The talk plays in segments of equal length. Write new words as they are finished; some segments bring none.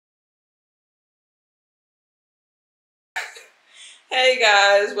Hey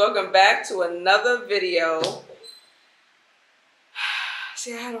guys, welcome back to another video.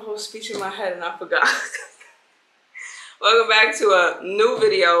 See, I had a whole speech in my head and I forgot. Welcome back to a new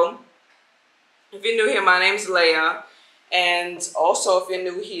video. If you're new here, my name's Leia. And also if you're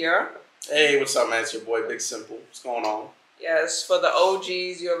new here. Hey, what's up, man? It's your boy, Big Simple. What's going on? Yes, for the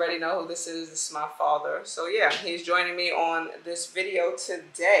OGs, you already know who this is. This is my father. So yeah, he's joining me on this video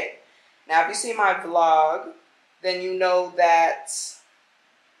today. Now, if you see my vlog, then you know that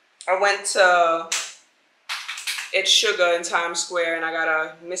I went to It's Sugar in Times Square and I got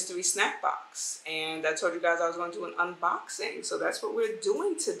a mystery snack box. And I told you guys I was going to do an unboxing. So that's what we're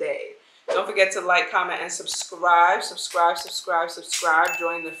doing today. Don't forget to like, comment, and subscribe. Subscribe.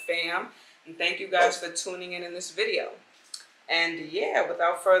 Join the fam. And thank you guys for tuning in this video. And yeah,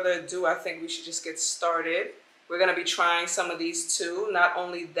 without further ado, I think we should just get started. We're going to be trying some of these too. Not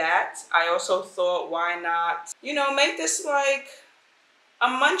only that, I also thought, why not, you know, make this like a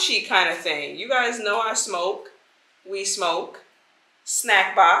munchie kind of thing. You guys know I smoke. We smoke.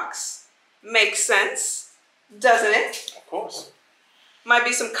 Snack box. Makes sense, doesn't it? Of course. Might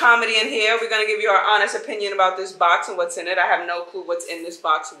be some comedy in here. We're going to give you our honest opinion about this box and what's in it. I have no clue what's in this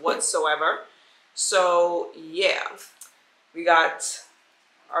box whatsoever. So, yeah. We got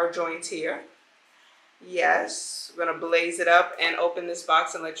our joint here. Yes. We're going to blaze it up and open this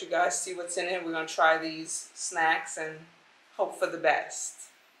box and let you guys see what's in it. We're going to try these snacks and hope for the best.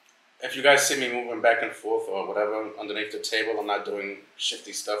 If you guys see me moving back and forth or whatever underneath the table, I'm not doing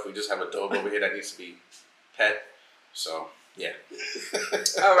shifty stuff. We just have a dog over here that needs to be pet. So, yeah.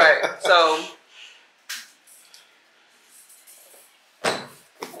 All right. So,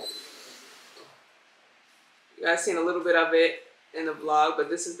 you guys seen a little bit of it in the vlog, but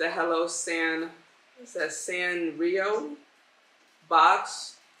this is the Hello Sanrio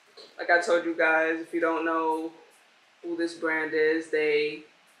box. Like I told you guys, if you don't know who this brand is, I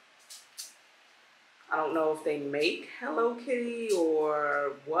don't know if they make Hello Kitty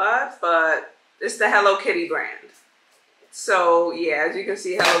or what, but it's the Hello Kitty brand. So yeah, as you can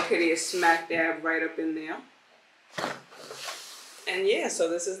see, Hello Kitty is smack dab right up in there. And yeah, so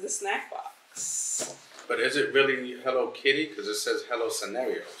this is the snack box. But is it really Hello Kitty? Because it says Hello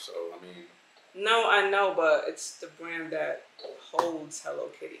Sanrio. So, I mean... No, I know, but it's the brand that holds Hello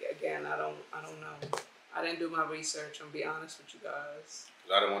Kitty. Again, I don't know. I didn't do my research, I'll be honest with you guys.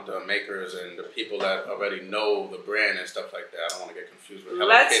 I don't want the makers and the people that already know the brand and stuff like that. I don't want to get confused with Hello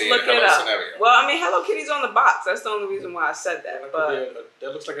Kitty and Hello Sanrio. Well, I mean, Hello Kitty's on the box. That's the only reason why I said that.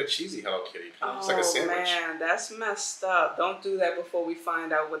 That looks like a cheesy Hello Kitty. Kind of looks like a sandwich. Oh, man, that's messed up. Don't do that before we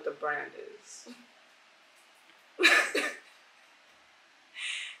find out what the brand is.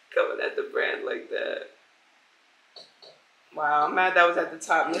 Coming at the brand like that. Wow, I'm mad that was at the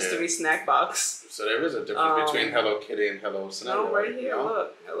top. Mystery snack box. So there is a difference between Hello Kitty and Hello Sanrio. No, right here,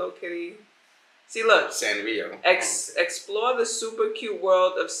 look. Hello Kitty. See, look. Sanrio. Explore the super cute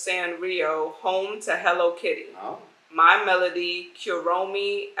world of Sanrio, home to Hello Kitty. Oh. My Melody,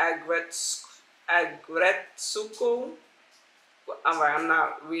 Kuromi Agretsuko. I'm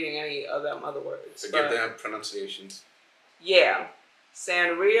not reading any of them other words. Forgive them pronunciations. Yeah.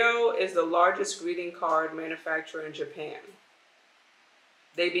 Sanrio is the largest greeting card manufacturer in Japan.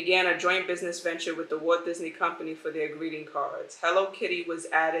 They began a joint business venture with the Walt Disney Company for their greeting cards. Hello Kitty was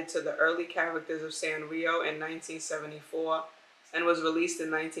added to the early characters of Sanrio in 1974 and was released in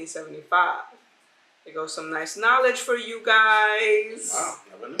 1975. There goes some nice knowledge for you guys. Wow,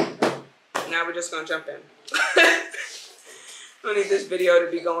 never knew. Now we're just going to jump in. I don't need this video to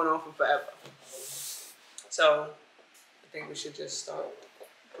be going on for forever. So, I think we should just start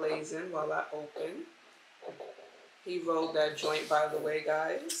blazing while I open. He rolled that joint, by the way,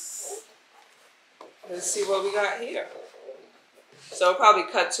 guys. Let's see what we got here. So I'll probably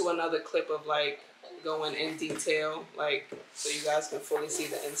cut to another clip of like going in detail, like so you guys can fully see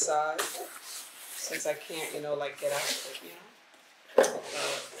the inside. Since I can't, you know, like get out of it, you know.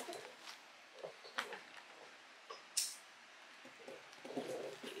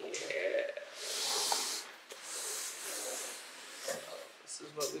 Yeah. So this is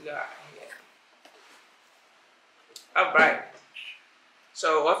what we got here. All right.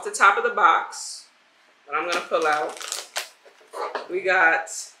 So off the top of the box, what I'm gonna pull out, we got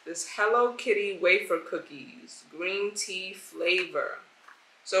this Hello Kitty wafer cookies, green tea flavor.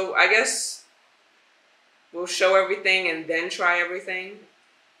 So I guess we'll show everything and then try everything.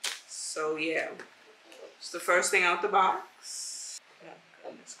 So yeah, it's the first thing out the box. Oh,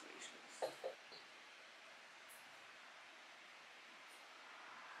 goodness gracious.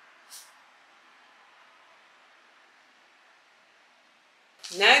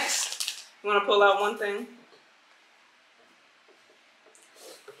 Next, you want to pull out one thing?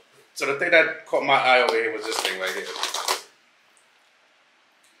 So the thing that caught my eye over here was this thing right here.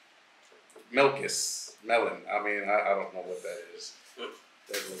 Milkus. Melon. I mean, I don't know what that is.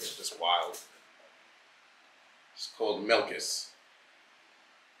 That looks just wild. It's called Milkus.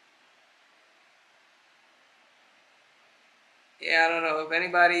 Yeah, I don't know if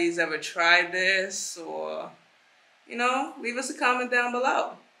anybody's ever tried this or, you know, leave us a comment down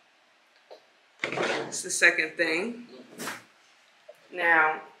below. It's the second thing.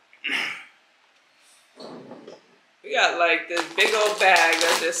 Now, we got like this big old bag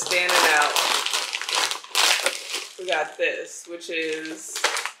that's just standing out. We got this, which is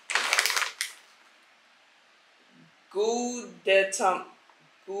Gudetama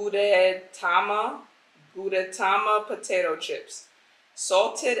potato chips.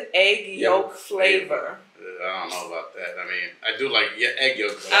 Salted egg yolk flavor. I don't know about that. I mean, I do like egg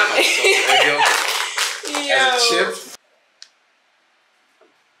yolk, but I don't know salted egg yolk as a chip.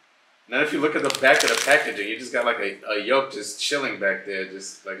 Now, if you look at the back of the packaging, you just got like a yolk just chilling back there,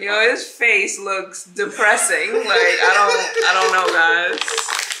 just like. You know, his face looks depressing. Like I don't know, guys.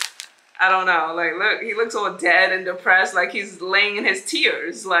 I don't know. Like, look, he looks all dead and depressed, like he's laying in his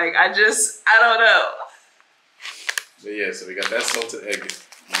tears. Like, I don't know. But yeah, so we got that salted egg.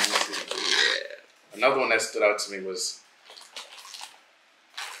 Yeah. Another one that stood out to me was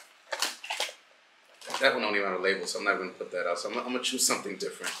that one don't even have a label, so I'm not going to put that out. So I'm going to choose something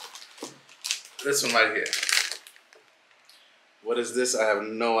different. This one right here. What is this? I have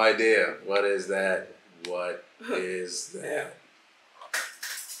no idea. What is that? What is that?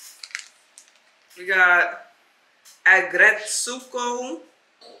 We got Agretsuko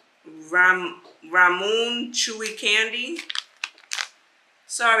Ramun Chewy Candy.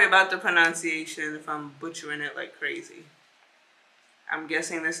 Sorry about the pronunciation if I'm butchering it like crazy. I'm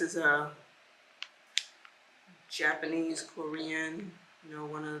guessing this is a Japanese, Korean, you know,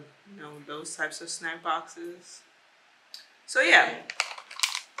 one of those types of snack boxes. So yeah.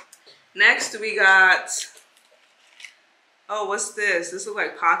 Next we got, oh, what's this? This looks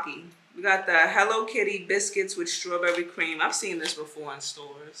like Pocky. We got the Hello Kitty biscuits with strawberry cream. I've seen this before in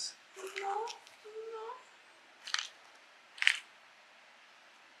stores.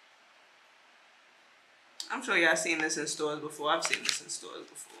 I'm sure y'all seen this in stores before. I've seen this in stores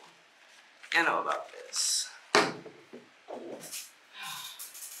before. I know about this.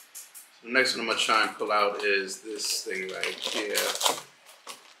 The next one I'm going to try and pull out is this thing right here.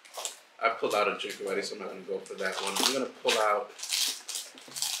 I pulled out a drink already, so I'm not going to go for that one. I'm going to pull out...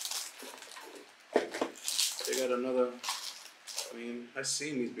 They got another... I mean, I've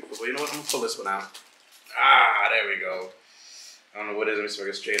seen these before, but you know what? I'm going to pull this one out. Ah, there we go. I don't know what it is. Let me see if I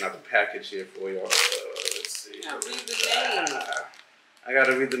can straighten out the package here for you all. Let's see. Yeah, read the name. I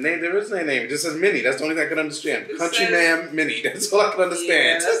gotta read the name. There is no name. It just says Mini. That's the only thing I can understand. Country Ma'am Mini. That's all I can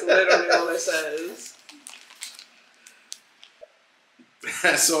understand. Yeah, that's literally all it says.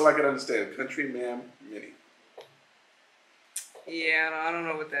 That's all I can understand. Country Ma'am Mini. Yeah, I don't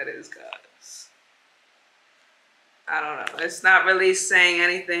know what that is, guys. I don't know. It's not really saying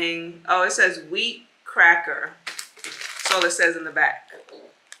anything. Oh, it says wheat cracker. That's all it says in the back.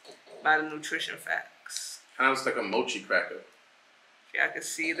 By the nutrition facts. Kind of looks like a mochi cracker. Yeah, I can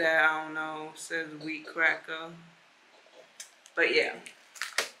see that. I don't know. It says wheat cracker. But yeah.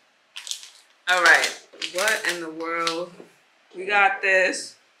 Alright. What in the world? We got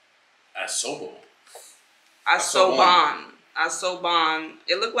this. Asobo. Asoban. Asoban.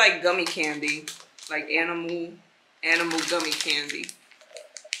 It looked like gummy candy. Like animal gummy candy.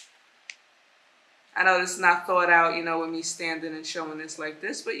 I know this is not thought out, you know, with me standing and showing this like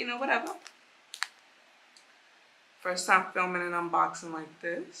this, but you know, whatever. First time filming an unboxing like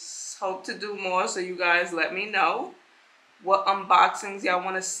this. Hope to do more, so you guys let me know what unboxings y'all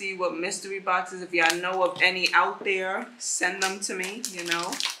want to see, what mystery boxes. If y'all know of any out there, send them to me, you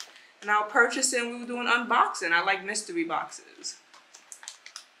know. And I'll purchase it and we will do an unboxing. I like mystery boxes.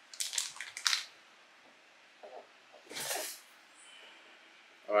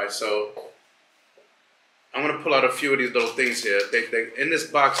 Alright, so I'm going to pull out a few of these little things here. In this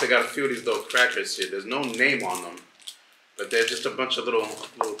box, they got a few of these little crackers here. There's no name on them. But they're just a bunch of little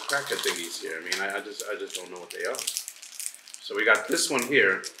cracker thingies here. I mean, I just don't know what they are. So we got this one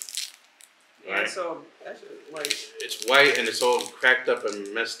here. Yeah, right? So that's like it's white and it's all cracked up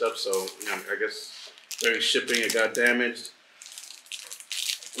and messed up. So you know, I guess during shipping it got damaged.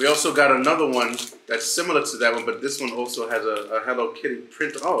 We also got another one that's similar to that one, but this one also has a Hello Kitty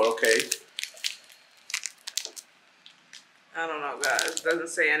print. Oh, okay. I don't know, guys. It doesn't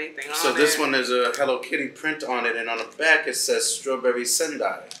say anything on it. So this one has a Hello Kitty print on it, and on the back it says Strawberry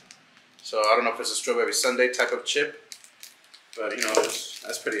Sendai. So I don't know if it's a Strawberry Sundae type of chip. But you know,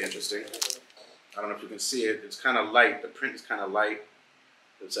 that's pretty interesting. I don't know if you can see it. It's kind of light. The print is kind of light.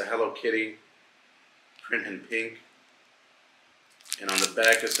 It's a Hello Kitty print in pink. And on the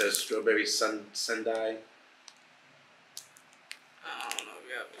back it says Strawberry Sendai. I don't know if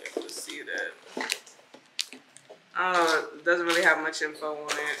you'll be able to see that. I don't know, it doesn't really have much info on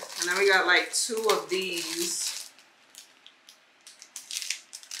it. And then we got like 2 of these.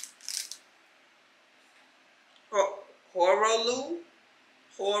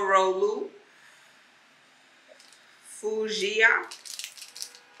 Horolu, Fujiya.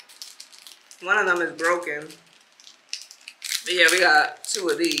 One of them is broken. But yeah, we got 2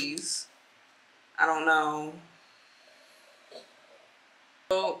 of these. I don't know.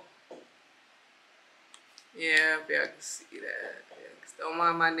 Oh. Yeah, if y'all can see that. Yeah, don't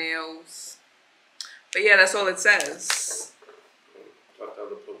mind my nails. But yeah, that's all it says. What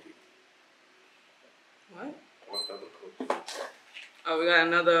other pokey? What? What other pokey? Oh, we got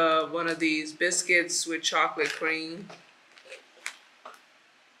another one of these biscuits with chocolate cream.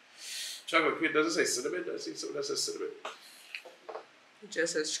 Chocolate cream, does it say cinnamon? Does it say something that says cinnamon? It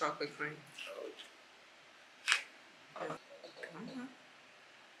just says chocolate cream. Oh.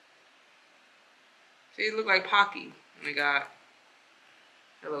 See, it look like Pocky. We got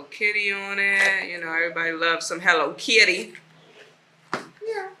Hello Kitty on it. You know, everybody loves some Hello Kitty.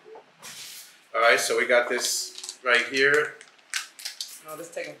 Yeah. Alright, so we got this right here. No, this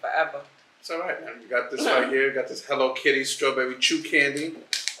is taking forever. It's alright, man. We got this right here. We got this Hello Kitty strawberry chew candy.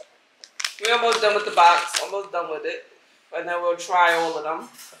 We're almost done with the box. Almost done with it. And then we'll try all of them.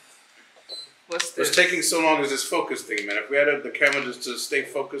 What's this? What's taking so long is this focus thing, man. If we had the camera just to stay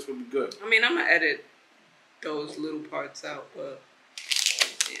focused, we'd be good. I mean, I'm going to edit those little parts out, but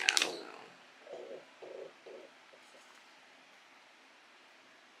yeah, I don't know.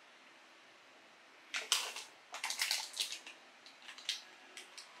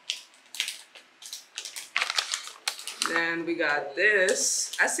 Then we got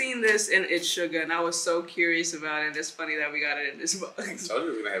this. I seen this in It's Sugar, and I was so curious about it. And it's funny that we got it in this box. I told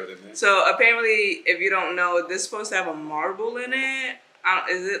you we were gonna have it in there. So apparently, if you don't know, this is supposed to have a marble in it.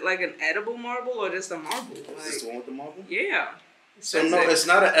 Is it like an edible marble or just a marble? Is this the one with the marble? Yeah. So no, it's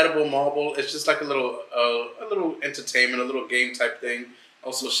not an edible marble. It's just like a little entertainment, a little game type thing.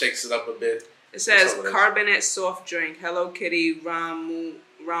 Also shakes it up a bit. It says carbonate soft drink, Hello Kitty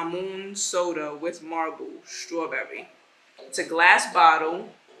Ramoon soda with marble strawberry. It's a glass bottle.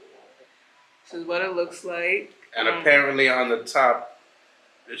 This is what it looks like. And apparently on the top,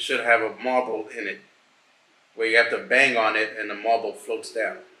 it should have a marble in it, where you have to bang on it and the marble floats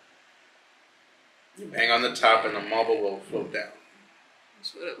down. You bang on the top and the marble will float down.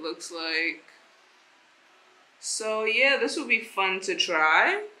 That's what it looks like. So yeah, this will be fun to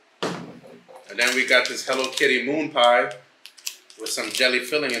try. And then we got this Hello Kitty moon pie with some jelly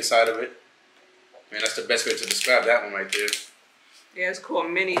filling inside of it. I mean, that's the best way to describe that one right there. Yeah, it's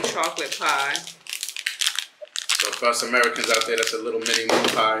called mini chocolate pie. So for us Americans out there, that's a little mini moon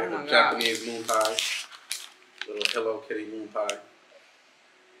pie, a Japanese moon pie. Little Hello Kitty moon pie.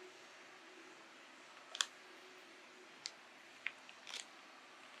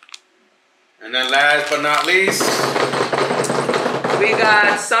 And then last but not least, we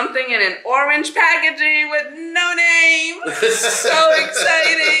got something in an orange packaging with no name. So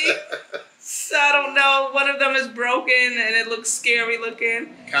exciting. So I don't know. One of them is broken and it looks scary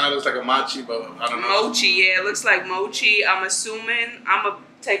looking. Kind of looks like a mochi, but I don't know. Mochi, yeah. It looks like mochi. I'm assuming. I'm going to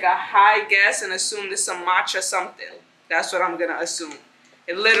take a high guess and assume there's some matcha something. That's what I'm going to assume.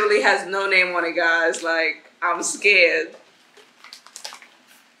 It literally has no name on it, guys. Like, I'm scared.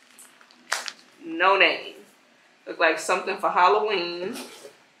 No name. Look like something for Halloween.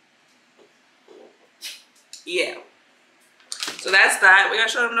 Yeah. So that's that. We gotta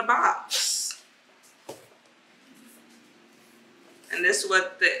show them the box. And this is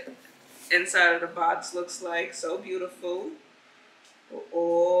what the inside of the box looks like. So beautiful.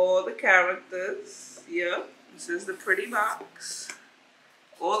 All the characters. Yep. This is the pretty box.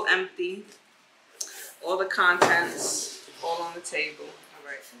 All empty. All the contents. All on the table.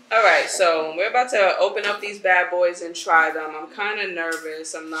 Alright, so we're about to open up these bad boys and try them. I'm kind of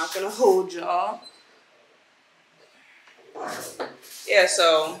nervous. I'm not going to hold y'all. Yeah,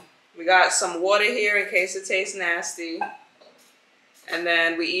 so we got some water here in case it tastes nasty. And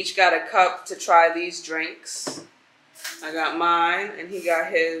then we each got a cup to try these drinks. I got mine and he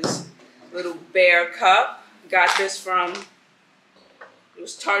got his little bear cup. Got this from, it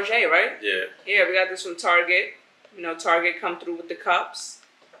was Target, right? Yeah. Yeah, we got this from Target. You know, Target come through with the cups.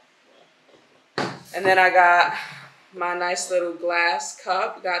 And then I got my nice little glass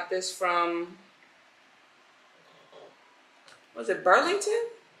cup. Got this from Was it Burlington?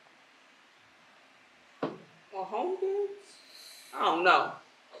 Or Home Goods? I don't know.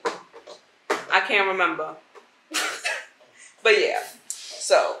 I can't remember. But yeah.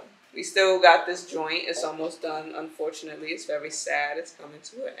 So, we still got this joint. It's almost done, unfortunately. It's very sad. It's coming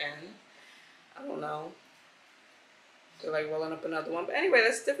to an end. I don't know. They're like rolling up another one. But anyway,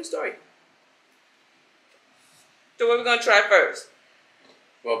 that's a different story. So what are we going to try first?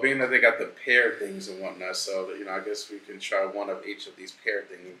 Well, being that they got the pear things and whatnot, so, you know, I guess we can try one of each of these pear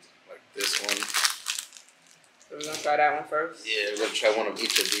things. Like this one. So we're going to try that one first? Yeah, we're going to try one of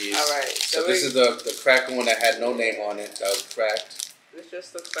each of these. All right. So this is the cracked one that had no name on it. That was cracked. This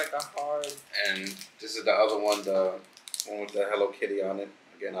just looks like a hard... And this is the other one, the one with the Hello Kitty on it.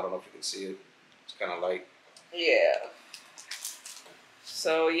 Again, I don't know if you can see it. It's kind of light. Yeah.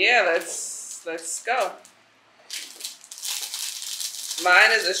 So yeah, let's go.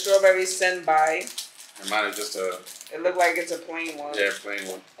 Mine is a strawberry senbai. And mine is just a... It looked like it's a plain one. Yeah, plain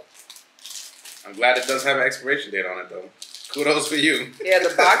one. I'm glad it does have an expiration date on it, though. Kudos for you. Yeah,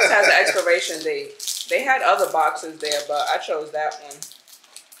 the box has an expiration date. They had other boxes there, but I chose that one.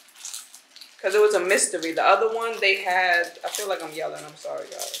 Because it was a mystery. The other one, they had... I feel like I'm yelling. I'm sorry,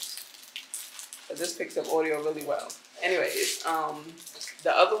 guys. But this picks up audio really well. Anyways,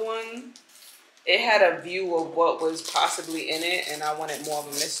 the other one... It had a view of what was possibly in it, and I wanted more of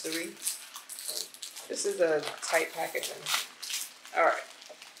a mystery. This is a tight packaging. All right.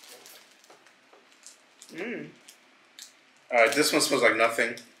 All right, this one smells like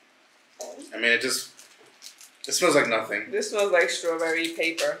nothing. I mean, it smells like nothing. This smells like strawberry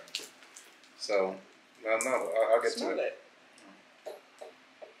paper. So, I'll get Smell to it. it.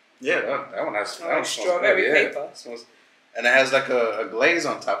 Yeah, that one has Like strawberry paper. Yeah. It smells, and it has like a glaze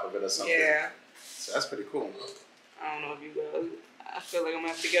on top of it or something. Yeah. So that's pretty cool. I don't know if you guys... I feel like I'm going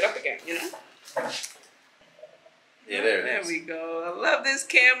to have to get up again, you know? Yeah, there it There is. we go. I love this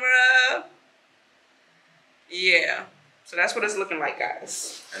camera. Yeah. So that's what it's looking like,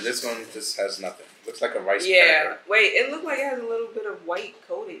 guys. And this one just has nothing. Looks like a rice Yeah. cracker. Wait, it looked like it has a little bit of white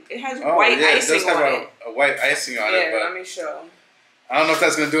coating. It has Oh, white yeah, icing it does have on it. a white icing on it, Yeah, but let me show. I don't know if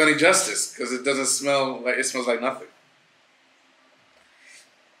that's going to do any justice because it doesn't smell like... It smells like nothing.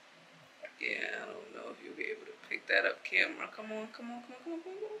 Yeah, I don't know if you'll be able to pick that up, camera. Come on, come on, come on, come on,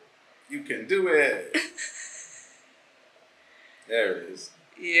 come on. You can do it. There it is.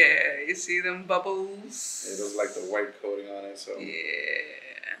 Yeah, you see them bubbles? It looks like the white coating on it, so...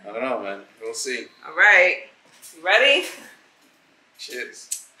 Yeah. I don't know, man. We'll see. All right. You ready?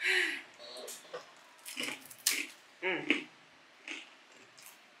 Cheers.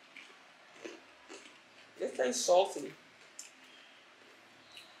 This tastes salty.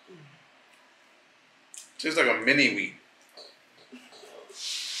 Tastes like a mini wheat.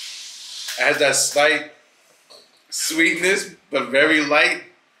 It has that slight sweetness, but very light.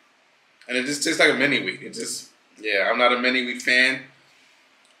 And it just tastes like a mini wheat. It just, yeah, I'm not a mini wheat fan.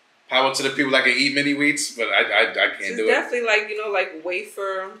 Power to the people that can eat mini wheats, but I can't do it. It's definitely like, you know, like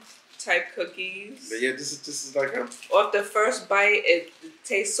wafer type cookies. But yeah, this is like a Or if the first bite, it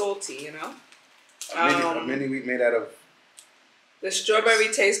tastes salty, you know? a mini wheat made out of... The strawberry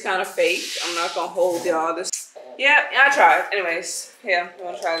tastes kind of fake. I'm not going to hold y'all this. Yeah, I tried. Anyways, yeah, I'm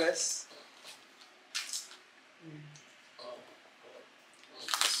going to try this.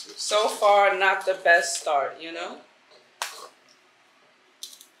 So far, not the best start, you know?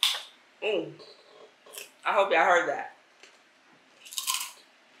 I hope y'all heard that.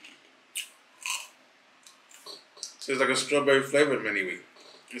 Tastes like a strawberry flavored mini wheat.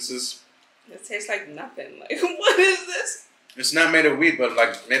 It tastes like nothing. Like, what is this? It's not made of wheat, but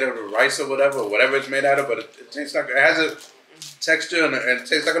like made out of rice or whatever it's made out of. But it tastes like, it has a texture and it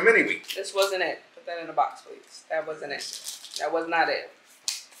tastes like a mini wheat. This wasn't it. Put that in a box, please. That wasn't it. That was not it.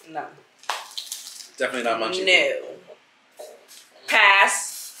 No. Definitely not much. No.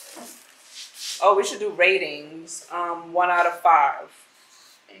 Pass. Oh, we should do ratings. 1 out of 5.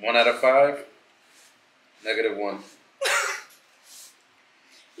 1 out of 5. -1.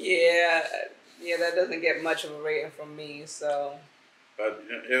 Yeah, that doesn't get much of a rating from me, so. But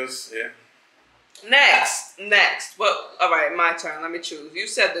it was, yeah. Next. Well, all right, my turn. Let me choose. You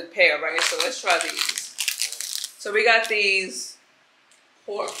said the pear, right? So let's try these. So we got these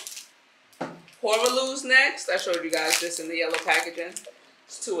Poraloos next. I showed you guys this in the yellow packaging.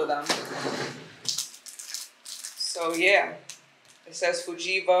 It's 2 of them. So yeah, it says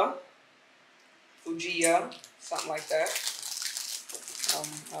Fujiya, something like that.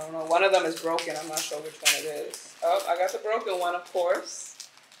 I don't know. One of them is broken. I'm not sure which one it is. Oh, I got the broken one, of course.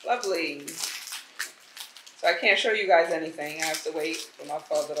 Lovely. So I can't show you guys anything. I have to wait for my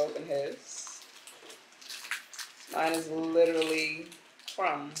father to open his. Mine is literally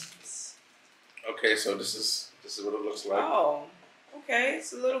crumbs. Okay, so this is what it looks like. Oh, okay.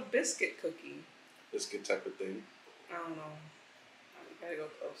 It's a little biscuit cookie. Biscuit type of thing. I don't know. I gotta go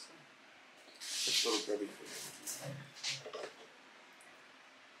closer. It's a little grubby thing.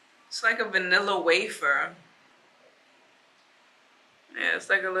 It's like a vanilla wafer. Yeah, it's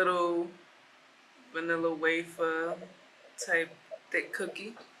like a little vanilla wafer type thick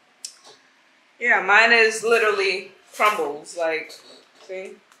cookie. Yeah, mine is literally crumbles. Like,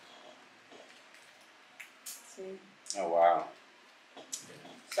 see? See? Oh wow.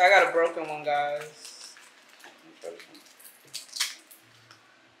 So I got a broken one, guys.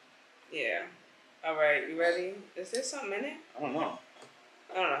 Yeah. All right, you ready? Is there something in it? I don't know.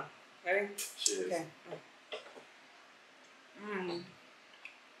 I don't know. Ready? Cheers. Okay. Mmm.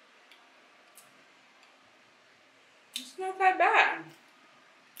 It's not that bad.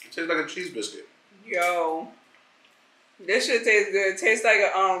 It tastes like a cheese biscuit. Yo. This shit tastes good. It tastes like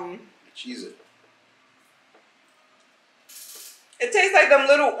a Cheese it. It tastes like them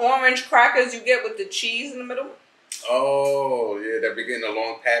little orange crackers you get with the cheese in the middle. Oh yeah, that be getting the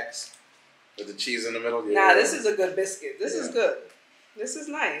long packs with the cheese in the middle. Yeah. Nah, this is a good biscuit. This is good. This is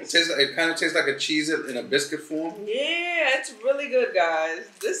nice. It kind of tastes like a cheese in a biscuit form. Yeah, it's really good, guys.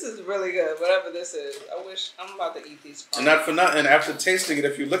 This is really good. Whatever this is, I wish I'm about to eat these. And not for nothing. After tasting it,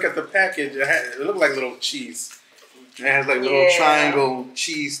 if you look at the package, it looks like little cheese. It has like little triangle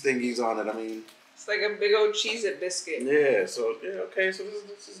cheese thingies on it. I mean, it's like a big old Cheez-It biscuit. Yeah. So okay. So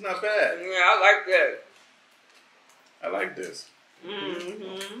this is not bad. Yeah, I like that. I like this.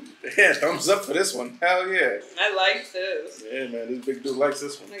 Mm-hmm. Yeah, thumbs up for this one. Hell yeah. I like this. Yeah, man, this big dude likes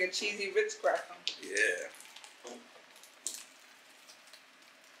this one. Like a cheesy Ritz cracker. Yeah.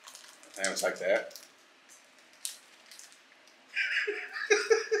 Damn, it's like that.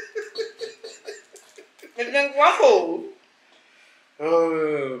 It's been crumbled.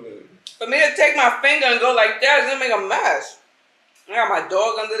 Oh, man. For me to take my finger and go like that, it's gonna make a mess. I got my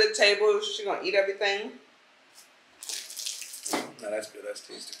dog under the table. She's gonna eat everything. No, that's good. That's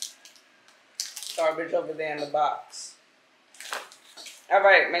tasty. Garbage over there in the box. All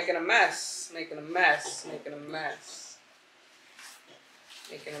right, making a mess. Making a mess. Making a mess.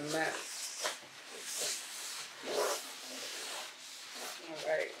 Making a mess. All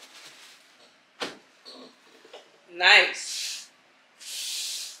right. Nice.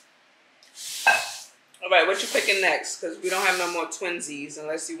 All right, what you picking next? Because we don't have no more twinsies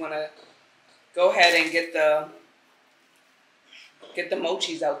unless you want to go ahead and get the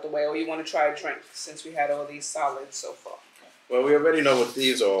mochis out the way, or you want to try a drink since we had all these solids so far. Well, we already know what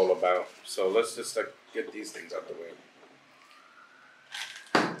these are all about, so let's just get these things out the way.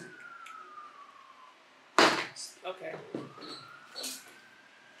 Okay.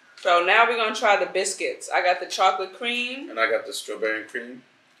 So now we're going to try the biscuits. I got the chocolate cream. And I got the strawberry cream.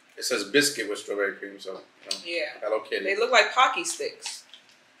 It says biscuit with strawberry cream, so, Yeah. Hello Kitty. They look like Pocky sticks.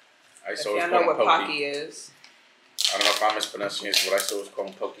 I If y'all know what Pocky is. I don't know if I'm mispronouncing it, but I still was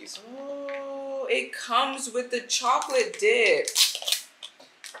calling Pokies. Oh, it comes with the chocolate dip.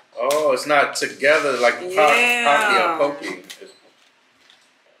 Oh, it's not together like Pocky or Pokey.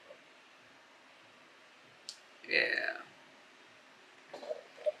 Yeah.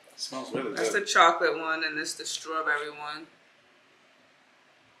 It smells really good. That's the chocolate one, and this the strawberry one.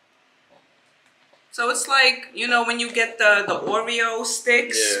 So it's like, you know, when you get the Oreo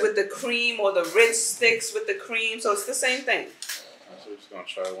sticks with the cream, or the Ritz sticks with the cream. So it's the same thing. So we're just going to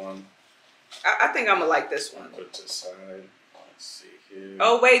try one. I think I'm going to like this one. Put it to the side. Let's see here.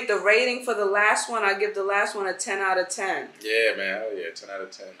 Oh, wait. The rating for the last one, I give the last one a 10 out of 10. Yeah, man. Hell yeah. 10 out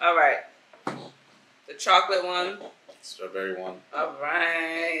of 10. All right. The chocolate one. Strawberry one. All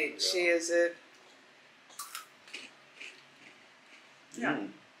right. Cheers it. Yeah.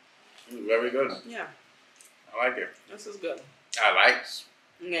 Very good. Yeah. I like it. This is good. I like.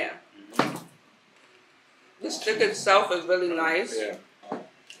 Yeah. The stick itself is really nice. Yeah.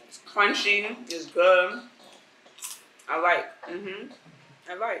 It's crunchy. It's good. I like.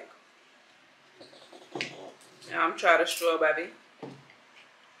 I like. Now I'm trying the strawberry.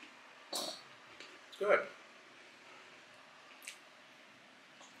 It's good.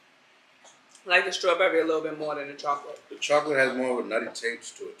 I like the strawberry a little bit more than the chocolate. The chocolate has more of a nutty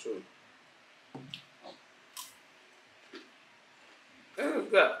taste to it too. This is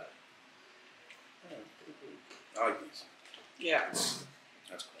good. I like these. Yeah. That's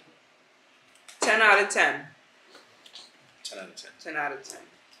cool. 10 out of 10. 10 out of 10. 10 out of 10.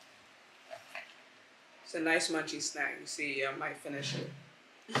 It's a nice munchy snack. You see, I might finish it.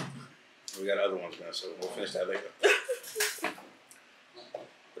 We got other ones, man, so we'll finish that later.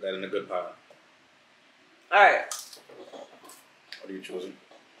 Put that in a good pile. All right. What are you choosing?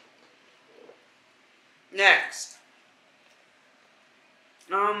 Next.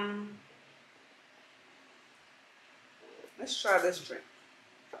 Let's try this drink.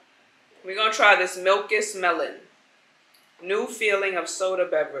 We're gonna try this Milkus Melon. New feeling of soda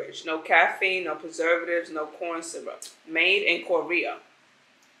beverage. No caffeine, no preservatives, no corn syrup. Made in Korea.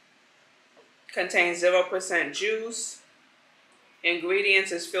 Contains 0% juice.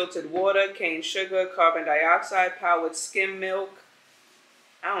 Ingredients is filtered water, cane sugar, carbon dioxide, powdered skim milk.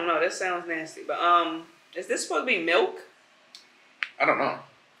 I don't know, this sounds nasty, but is this supposed to be milk? I don't know.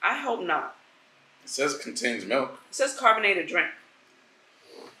 I hope not. It says it contains milk. It says carbonated drink.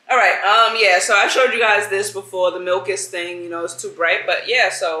 All right, yeah, so I showed you guys this before, the Milkus thing, you know, it's too bright, but yeah,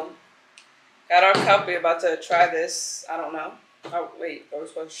 so got our cup, we're about to try this, I don't know. Oh, wait, are we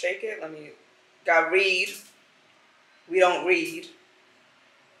supposed to shake it? Gotta read. We don't read.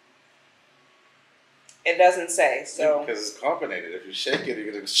 It doesn't say, so. Yeah, because it's carbonated. If you shake it,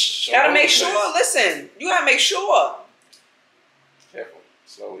 you're gonna show. Gotta make sure, listen, you gotta make sure. Careful,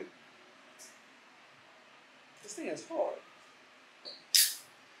 slowly. This thing is hard.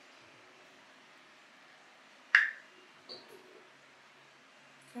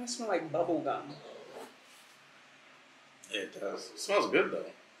 Kind of smell like bubble gum. It does. It smells good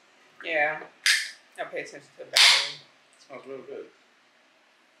though. Yeah. I pay attention to the battery. It smells real good.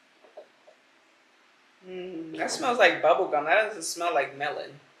 That smells like bubble gum. That doesn't smell like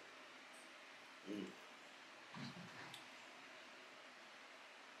melon.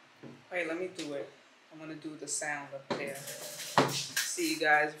 Wait, let me do it. I'm gonna do the sound up there. See you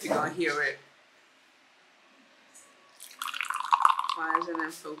guys if you're gonna hear it. Why isn't it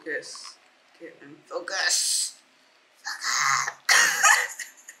in focus? Get in focus.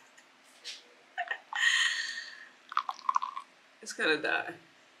 It's gonna die.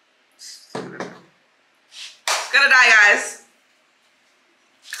 It's gonna die. It's gonna die, guys.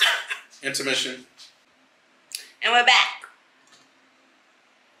 Intermission. And we're back.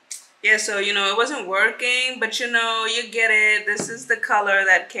 Yeah, so, you know, it wasn't working, but, you know, you get it. This is the color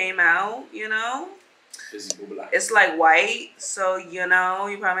that came out, you know. It's like white, so, you know,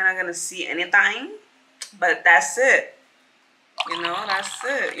 you're probably not going to see anything. But that's it. You know, that's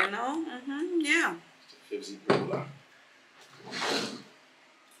it, you know. Yeah.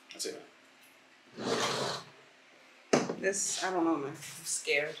 That's it. This, I don't know, man. I'm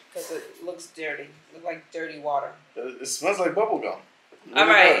scared because it looks dirty. It looks like dirty water. It smells like bubble gum. All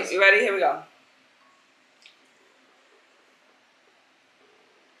right, you ready? Here we go.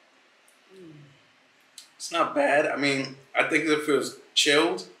 It's not bad. I mean, I think if it was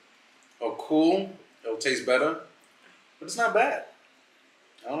chilled or cool, it'll taste better. But it's not bad.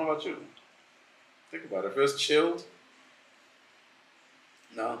 I don't know about you. Think about it. If it was chilled,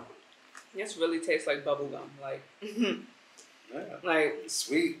 no. This really tastes like bubble gum. Like, Yeah. like It's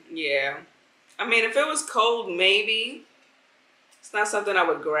sweet. Yeah. I mean, if it was cold, maybe. It's not something I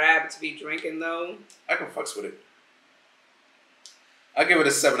would grab to be drinking, though. I can fucks with it. I'll give it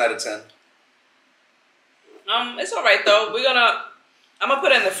a 7 out of 10. It's all right, though. I'm going to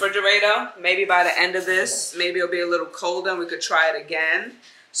put it in the refrigerator. Maybe by the end of this, maybe it'll be a little colder and we could try it again.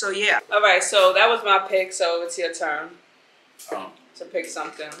 So, yeah. All right, so that was my pick, so it's your turn to pick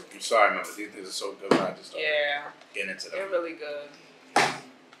something. I'm sorry, man, but these things are so good when I just start getting into them. They're really good.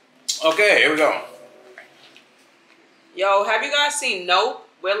 Okay, here we go. Yo, have you guys seen Nope?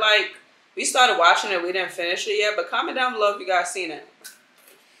 We started watching it. We didn't finish it yet, but comment down below if you guys seen it.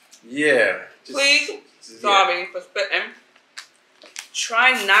 Yeah. Please. Sorry for spitting.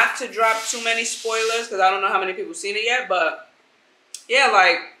 Try not to drop too many spoilers because I don't know how many people seen it yet, but yeah,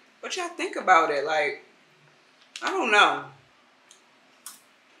 like, what y'all think about it? Like, I don't know.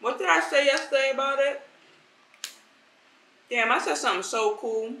 What did I say yesterday about it? Damn, I said something so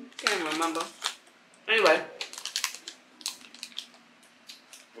cool. Can't even remember. Anyway.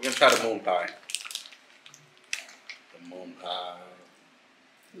 We're going to try the moon pie. The moon pie.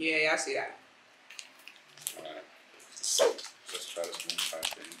 Yeah, I see that. Alright. Let's try this moon pie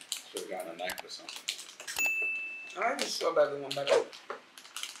thing. Should have gotten a knife or something. I like the strawberry one better.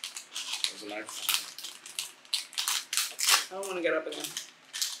 There's a knife. I don't want to get up again.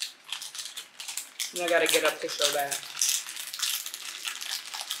 And I got to get up to show that.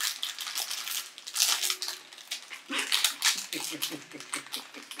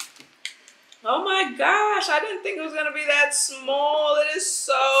 Oh my gosh, I didn't think it was going to be that small. It is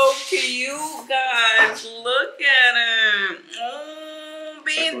so cute, guys. Look at it. Oh,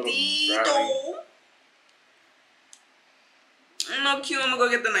 bendito. No cute. I'm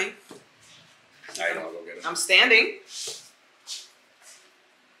going to go get the knife. I don't want to go get it. I'm standing.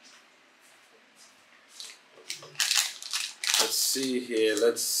 Let's let's see here.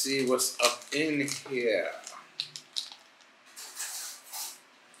 Let's see what's up in here.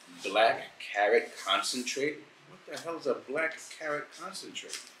 Black carrot concentrate. What the hell is a black carrot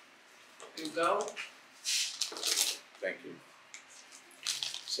concentrate? You go. Thank you.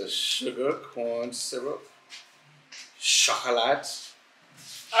 So sugar, corn syrup, chocolate.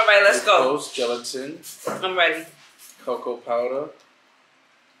 All right, let's go. Glucose, gelatin. I'm ready. Cocoa powder.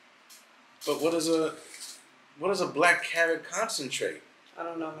 But what is a black carrot concentrate? I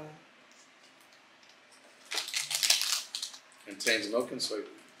don't know, man. Contains milk and soy.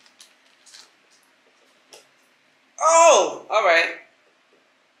 Oh, all right.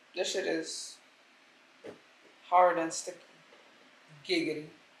 This shit is hard and sticky. Giggity.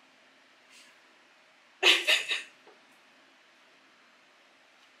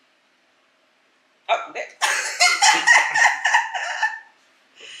 Oh, there.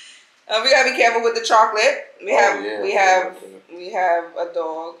 We gotta be careful with the chocolate. We have a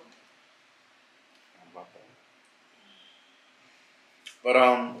dog. But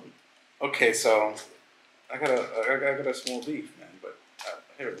okay, so I got a small beef, man. But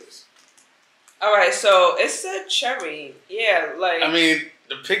here it is. All right, so it said cherry. Yeah, like. I mean,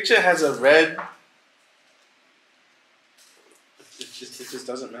 the picture has a red. It just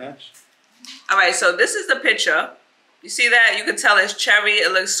doesn't match. All right, so this is the picture. You see that? You can tell it's cherry.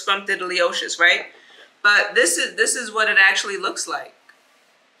 It looks scrumptious, right? But this is what it actually looks like.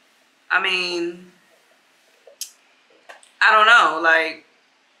 I mean, I don't know. Like,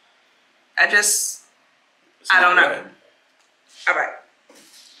 I don't know. Red. All right.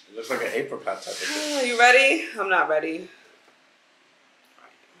 It looks like an apricot type of thing. You ready? I'm not ready.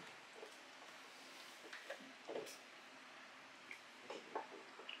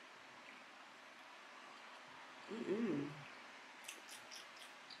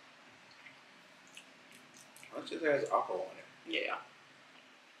 It has alcohol in it. Yeah.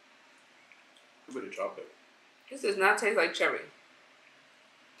 A bit of chocolate. This does not taste like cherry.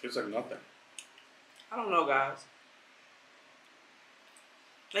 Tastes like nothing. I don't know, guys.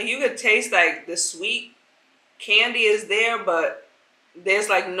 Like, you could taste like the sweet candy is there, but there's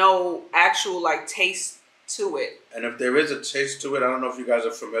like no actual like taste to it. And if there is a taste to it, I don't know if you guys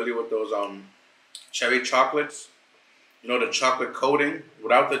are familiar with those cherry chocolates. You know, the chocolate coating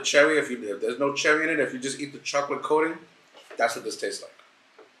without the cherry. If there's no cherry in it, if you just eat the chocolate coating, that's what this tastes like.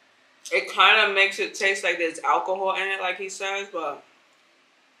 It kind of makes it taste like there's alcohol in it, like he says, but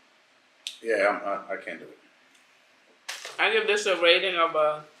yeah, I can't do it. I give this a rating of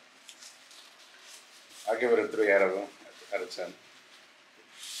a. I give it a 3 out of 10.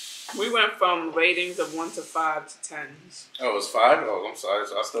 We went from ratings of 1 to 5 to 10s. Oh, it was 5? Oh, I'm sorry.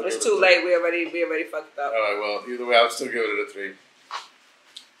 So I still. It's too late. We already fucked up. All right. Well, either way, I'll still give it a 3.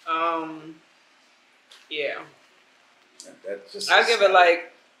 Yeah. That's just. I'll give it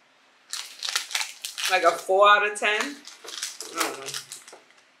like a 4 out of 10. I don't know.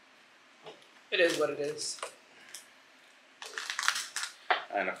 It is what it is.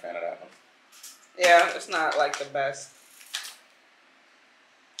 I ain't a fan of that one. Yeah, it's not like the best.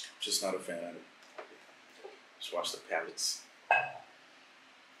 Just not a fan of it. Just watch the palettes.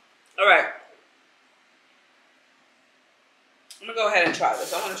 All right. I'm going to go ahead and try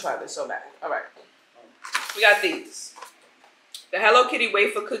this. I want to try this so bad. All right. We got these. The Hello Kitty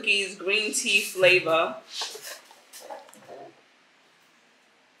wafer cookies, green tea flavor.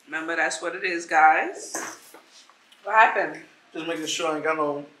 Remember, that's what it is, guys. What happened? Just making sure I ain't got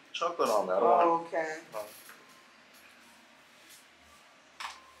no chocolate on me. I don't want. Okay.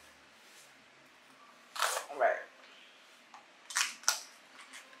 All right.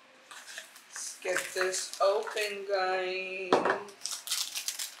 Let's get this open, guys.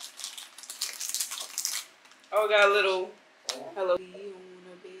 Oh, we got a little hello.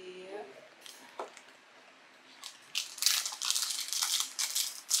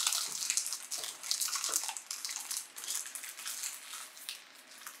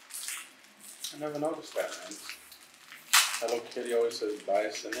 I never noticed that, man. Hello Kitty always says buy a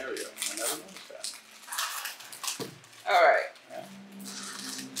Sanrio. I never noticed that. All right. Yeah.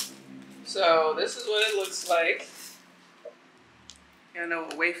 So this is what it looks like. I know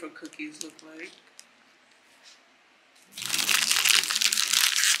what wafer cookies look like.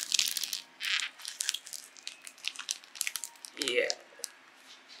 Yeah.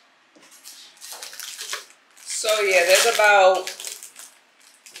 So yeah, there's about,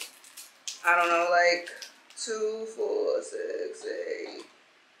 I don't know, like 2, 4, 6, 8,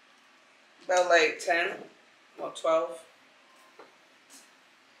 about like 10 or 12.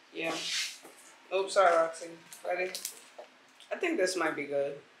 Yeah. Oops, sorry, Roxy. Ready? I think this might be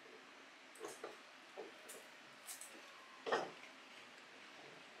good.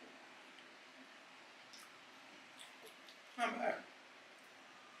 not bad.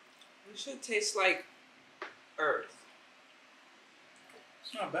 It should taste like earth.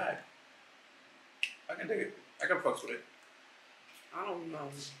 It's not bad. I can dig it. I can fuck with it. I don't know.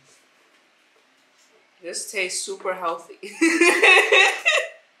 This tastes super healthy.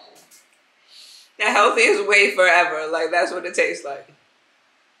 The healthy is way forever. Like, that's what it tastes like.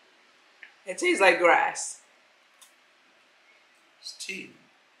 It tastes like grass. It's tea.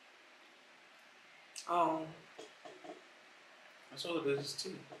 Oh. That's all it is. It's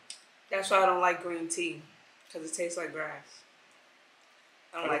tea. That's why I don't like green tea. Because it tastes like grass.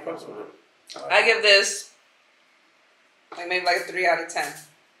 I don't like it. I give this like maybe like a 3 out of 10.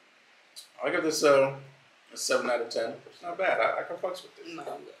 I give this a 7 out of 10. It's not bad. I can fuck with this. No,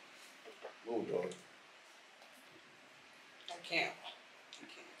 I'm good. Move, dog. I can't.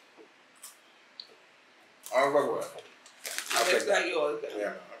 I'll fuck with it. I'll take that. Yours. Yeah,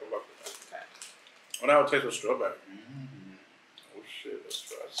 I can fuck with that. Okay. Well, now I'll taste with strawberry. Oh shit, let's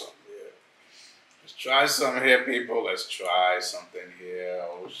try something here. Let's try something here, people. Let's try something here.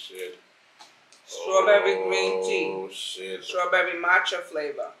 Oh shit. Strawberry green tea. Oh shit. Strawberry matcha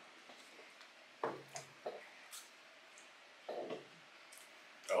flavor.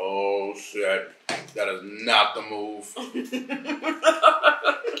 Oh shit. That is not the move.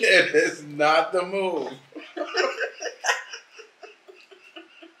 It is not the move.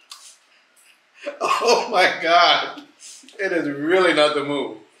 Oh my god. It is really not the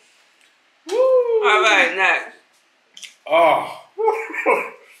move. Woo. Alright, next. Oh.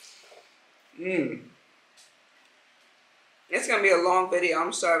 It's going to be a long video.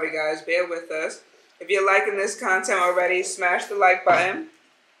 I'm sorry, guys. Bear with us. If you're liking this content already, smash the like button.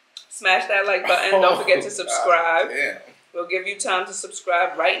 Smash that like button. Don't forget to subscribe. We'll give you time to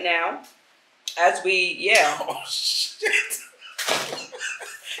subscribe right now. As we, Oh, shit.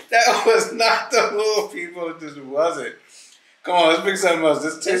 That was not the move, people. It just wasn't. Come on, let's pick something else.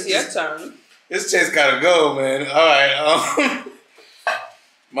 It's your turn. This taste gotta go, man. All right.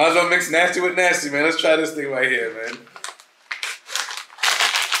 Might as well mix nasty with nasty, man. Let's try this thing right here, man.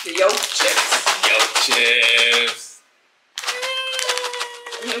 The yolk chips. Yolk chips.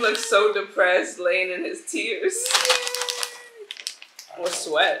 He looks so depressed, laying in his tears. Or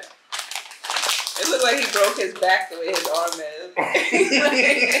sweat. It looked like he broke his back the way his arm is.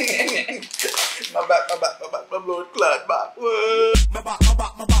 My back, my blood clot back.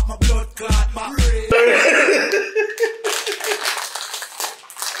 My blood clot back.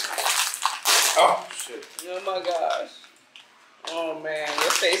 Oh, shit. Oh my gosh. Oh man,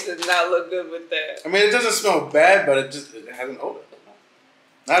 your face does not look good with that. I mean, it doesn't smell bad, but it has an odor.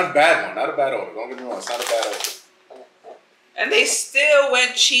 Not a bad one, not a bad odor. Don't get me wrong, it's not a bad odor. And they still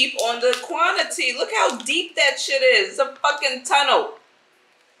went cheap on the quantity. Look how deep that shit is. It's a fucking tunnel.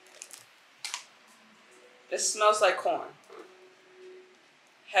 It smells like corn.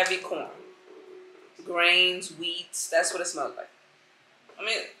 Heavy corn. Grains, wheats. That's what it smells like. I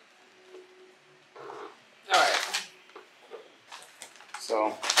mean, alright.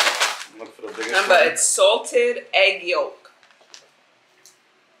 So, look for the biggest Remember, one. it's salted egg yolk.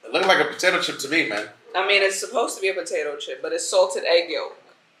 It looked like a potato chip to me, man. I mean, it's supposed to be a potato chip, but it's salted egg yolk.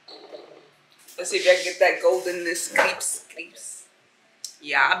 Let's see if I can get that goldenness. Creeps.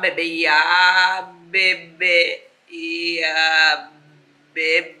 Yeah, baby. Yeah, baby. Yeah,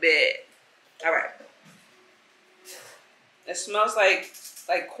 baby. All right. It smells like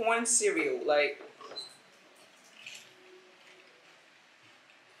corn cereal. Like.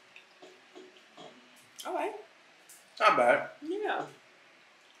 All right. Not bad. Yeah.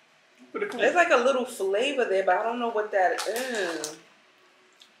 Pretty cool. There's like a little flavor there, but I don't know what that is.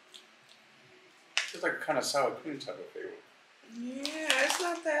 It's like a kind of sour cream type of flavor. Yeah, it's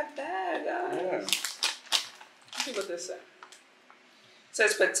not that bad, guys. Yeah. Let's see what this says. It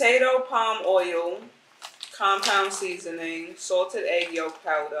says potato, palm oil, compound seasoning, salted egg yolk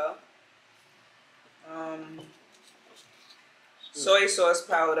powder, soy sauce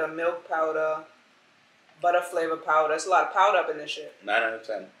powder, milk powder, butter flavor powder. There's a lot of powder up in this shit. 9 out of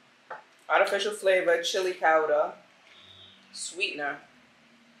 10. Artificial flavor, chili powder, sweetener.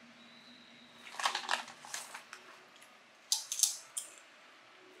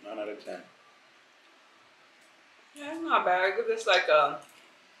 Out of 10. Yeah, it's not bad. I give this like a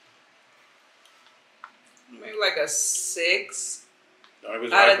maybe like a 6 out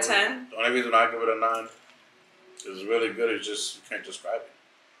of 10. The only reason I give it a 9 is really good. It's just you can't describe it,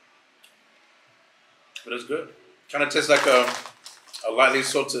 but it's good. Kind of tastes like a lightly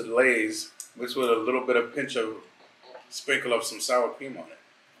salted Lay's mixed with a little bit of pinch of sprinkle of some sour cream on it.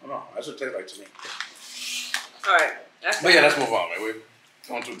 I don't know. That's what it tastes like to me. All right. But yeah, let's move on, man. We're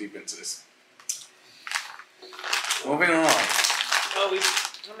going too deep into this. Moving on. Oh, I mean,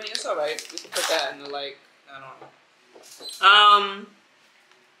 it's all right. We can put that in the like. I don't know.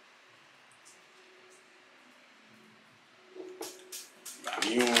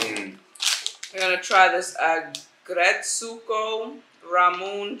 We're gonna try this Gretsuko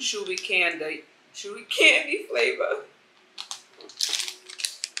Ramun Chewy Candy flavor.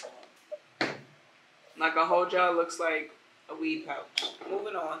 Not gonna hold y'all. Looks like a weed pouch.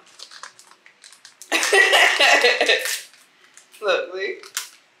 Moving on. Look, Lee.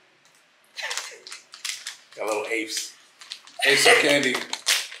 Got little apes. Apes of candy.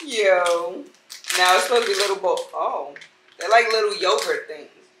 Yo. Now it's supposed to be little oh. They're like little yogurt things.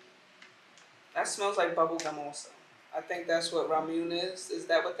 That smells like bubble gum also. I think that's what Ramun is. Is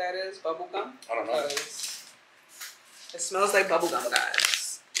that what that is? Bubble gum? I don't know. It smells like bubble gum,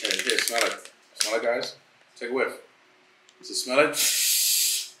 guys. Yeah, here, smell it. Smell it, guys. Take a whiff. Does it smell it?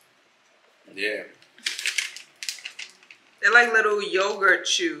 Yeah. They're like little yogurt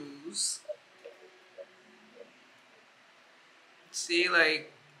chews. See,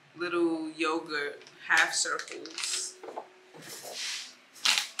 like little yogurt half circles.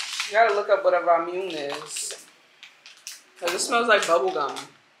 You gotta look up what a Ramun is. Because it smells like bubble gum.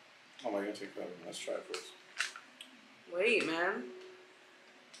 Oh my god, take that. Let's try it first. Wait, man.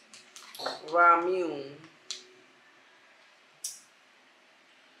 Ramun.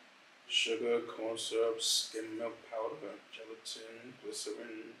 Sugar, corn syrup, skim milk powder, gelatin,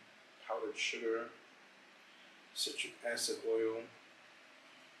 glycerin, powdered sugar, citric acid oil,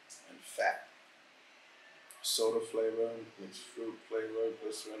 and fat. Soda flavor, mixed fruit flavor,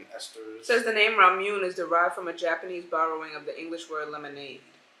 glycerin esters. It says the name Ramun is derived from a Japanese borrowing of the English word lemonade.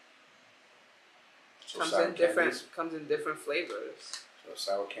 So Comes in different flavors. So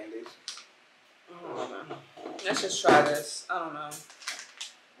sour candies. Oh, man. Let's just try this. I don't know.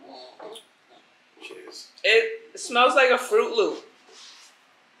 Cheers. It smells like a Fruit Loop.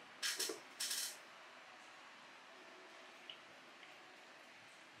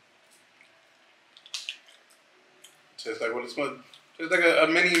 Tastes like what it smells. Tastes like a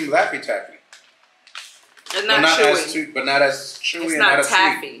mini Laffy Taffy. It's not chewy. As sweet, but not as chewy it's and not not as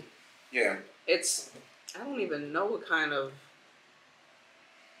taffy. sweet. Yeah. I don't even know what kind of.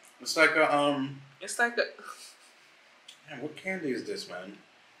 It's like a It's like a. Man, what candy is this, man?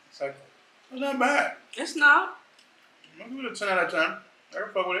 It's like it's not bad. It's not. I'm gonna give it a 10 out of 10. I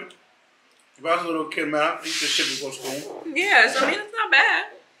can fuck with it. If I was a little kid, man, I'd eat this shit before school. Yes, I mean it's not bad.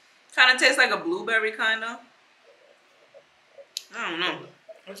 Kind of tastes like a blueberry, kind of. I don't know.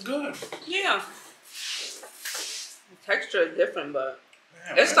 It's good. Yeah. The texture is different, but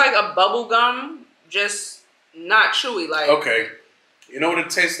Yeah, it's man. like a bubble gum, just not chewy. Like Okay. You know what it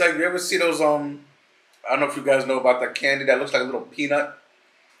tastes like? You ever see those I don't know if you guys know about that candy that looks like a little peanut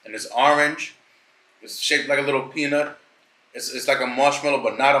and it's orange. It's shaped like a little peanut. It's like a marshmallow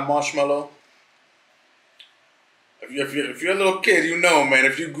but not a marshmallow. If you're a little kid, you know, man.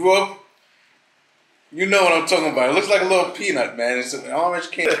 If you grew up, you know what I'm talking about. It looks like a little peanut, man. It's an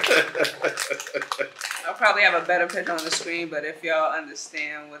orange candy. I'll probably have a better picture on the screen, but if y'all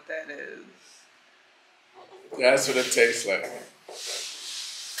understand what that is. That's what it tastes like.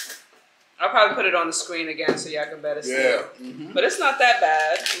 I'll probably put it on the screen again so y'all can better see Yeah. it. But it's not that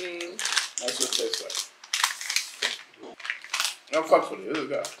bad. I mean, that's what it tastes like. No fucks with it. This is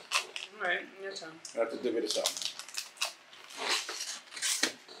good. Alright, your turn. I have to divvy this up.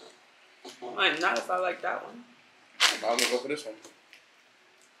 Might not if I like that one. I'm gonna go for this one.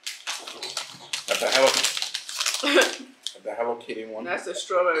 Got the Hello Kitty one. That's the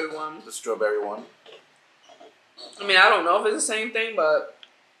strawberry one. The strawberry one. I mean, I don't know if it's the same thing, but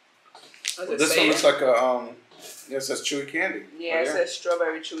Well, this one looks like a yeah, it says chewy candy. Yeah, it says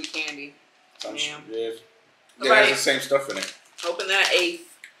strawberry chewy candy. Yeah, Yeah. it has the same stuff in it. Open that eighth.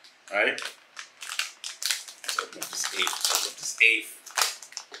 Alright. Let's open up this eighth. Let's open this eighth.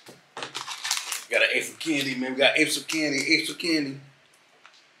 We got an eighth of candy, man. We got apes of candy. Apes of candy.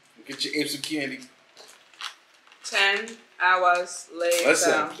 Get your apes of candy. 10 hours later.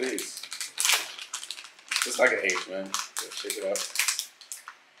 Listen, please. Just like an ape, man. Let's shake it up.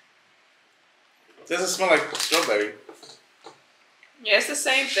 It doesn't smell like strawberry. Yeah, it's the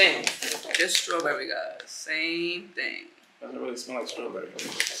same thing. Just strawberry, guys. Same thing. Doesn't really smell like strawberry. Let's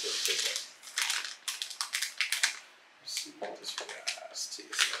see what this guy's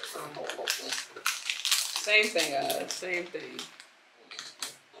tastes like. Same thing, guys. Same thing.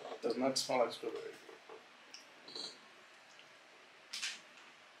 Does not smell like strawberry.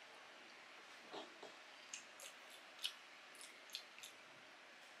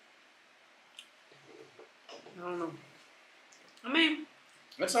 I don't know. I mean,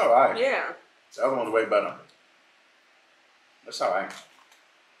 It's alright. yeah. The other one's way better. That's alright.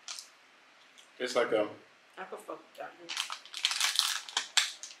 It's like a. I could fuck with that.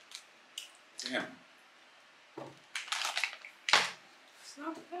 Damn. It's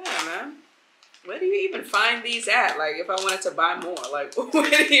not bad, man. Where do you even find these at? Like, if I wanted to buy more, like, where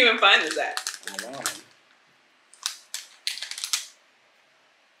do you even find this at? I don't know.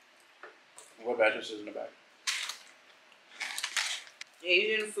 What address is in the back?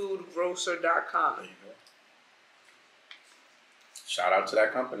 AsianFoodGrocer.com. There you go. Shout out to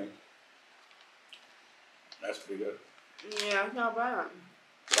that company. That's pretty good. Yeah, not bad.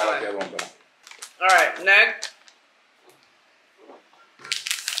 I like that one better. All right, next.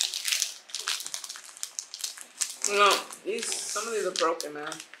 You know, some of these are broken,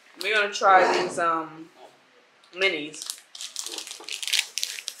 man. We're gonna try these minis.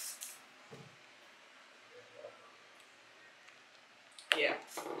 Yeah.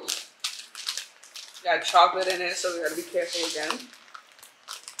 Got chocolate in it, so we gotta be careful again.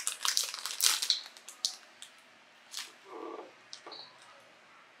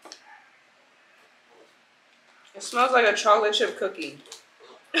 It smells like a chocolate chip cookie.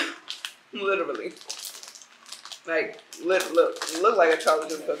 Literally. Like, look like a chocolate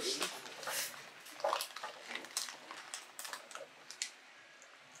chip cookie.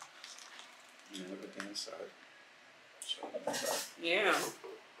 Yeah, look at the inside. Yeah.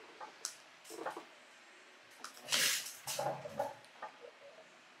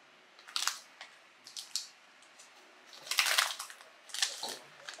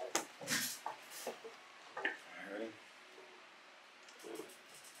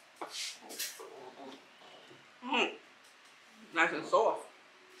 Nice and soft.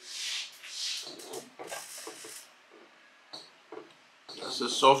 This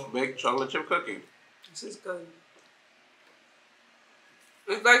is soft baked chocolate chip cookie. This is good.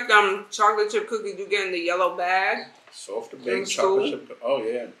 It's like chocolate chip cookies you get in the yellow bag. Soft baked chocolate chip cookie. Oh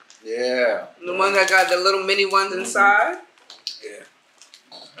yeah. Yeah. The one that got the little mini ones inside. Yeah.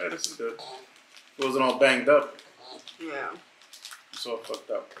 Hey, this is good. It wasn't all banged up. Yeah. It's all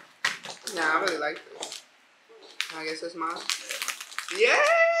fucked up. Nah, I really like this. I guess it's mine. Yeah.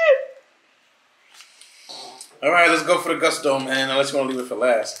 All right, let's go for the gusto, man. Unless you want to leave it for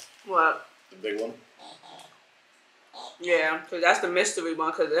last. What? The big one. Yeah, because that's the mystery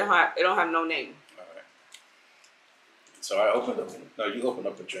one. Because it don't have no name. All right. So I opened up. No, you opened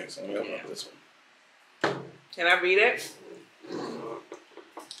up the drink. So let me open up this one. Can I read it?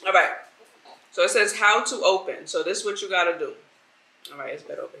 All right. So it says how to open. So this is what you gotta do. All right, it's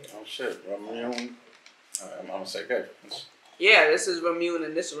better over here. Oh shit, Ramune. I'm gonna say okay. Yeah, this is Ramune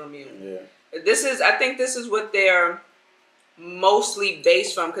and this is Ramune. Yeah. I think this is what they're mostly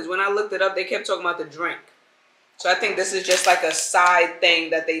based from, because when I looked it up, they kept talking about the drink. So I think this is just like a side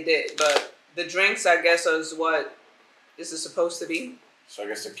thing that they did. But the drinks, I guess, is what this is supposed to be. So I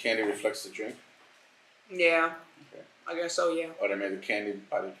guess the candy reflects the drink? Yeah. Okay. I guess so, yeah. Or they made the candy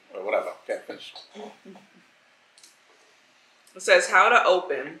by the, or whatever. Okay, finish. It says how to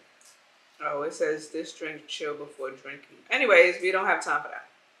open. Oh, it says this drink chill before drinking. Anyways, we don't have time for that.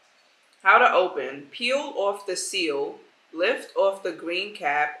 How to open. Peel off the seal, lift off the green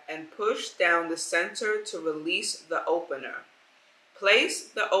cap, and push down the center to release the opener. Place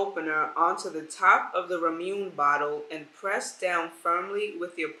the opener onto the top of the Ramune bottle and press down firmly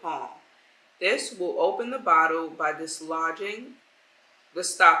with your palm. This will open the bottle by dislodging the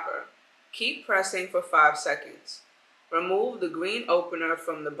stopper. Keep pressing for 5 seconds. Remove the green opener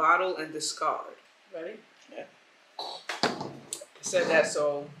from the bottle and discard. Ready? Yeah. I said that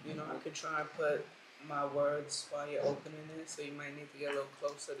so, I can try and put my words while you're opening it, so you might need to get a little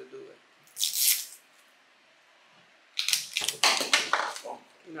closer to do it.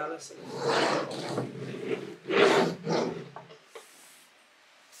 Now listen.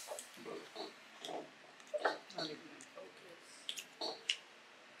 Not even in focus.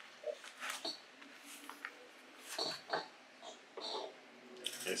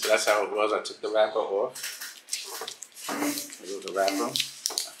 Okay, so that's how it was. I took the wrapper off. Here goes the wrapper. I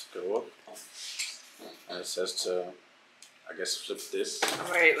took it off. And it says to, I guess, flip this.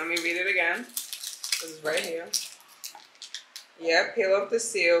 Alright, let me read it again. This is right here. Yeah, peel off the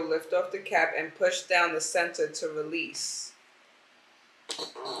seal, lift off the cap, and push down the center to release.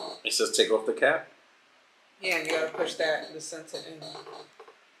 It says take off the cap? Yeah, and you gotta push the center in.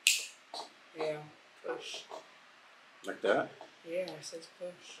 Yeah, push. Like that? Yeah, it says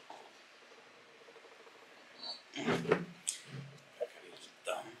push.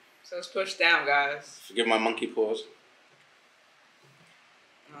 So it's push down, guys. Forgive my monkey paws.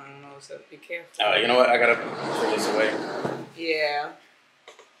 I don't know, so be careful. Alright, you know what? I gotta throw this away. Yeah.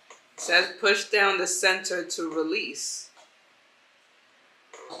 It says push down the center to release.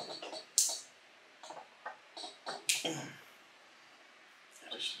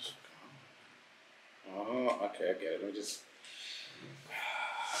 Oh, okay, I get it. Let me just.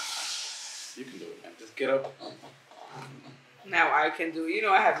 You can do it, man. Just get up. Now I can do it. You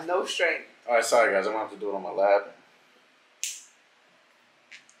know, I have no strength. All right, sorry guys. I'm gonna have to do it on my lab.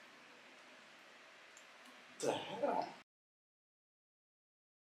 What the hell?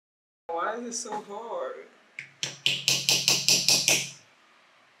 Why is it so hard?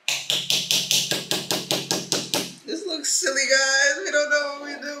 This looks silly, guys. We don't know what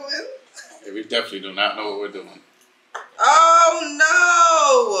we're doing. Yeah, we definitely do not know what we're doing.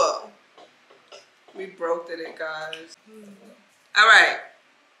 Oh no! We broke it, guys. All right.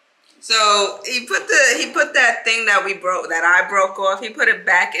 So he put that thing that I broke off. He put it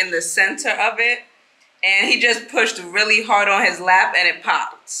back in the center of it, and he just pushed really hard on his lap, and it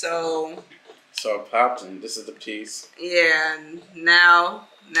popped. So it popped, and this is the piece. yeah. And now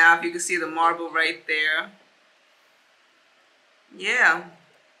if you can see the marble right there. Yeah.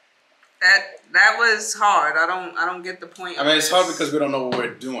 That was hard. I don't get the point. I mean, it's hard because we don't know what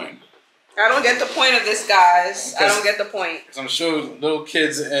we're doing. I don't get the point of this, guys. I don't get the point. Because I'm sure little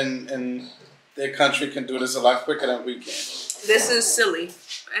kids in their country can do this a lot quicker than we can. This is silly.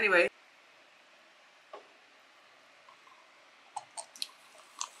 Anyway.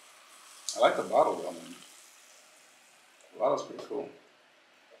 I like the bottle though, man. The bottle's pretty cool.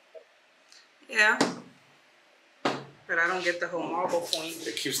 Yeah. But I don't get the whole marble point.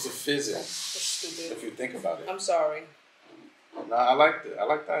 It keeps the fizz in. That's stupid. If you think about it. I'm sorry. No, I like it. I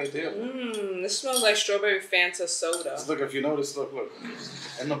like the idea. This smells like strawberry Fanta soda. Just look, if you notice, look.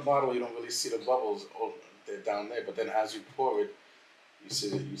 In the bottle, you don't really see the bubbles. Oh, they're down there. But then as you pour it, you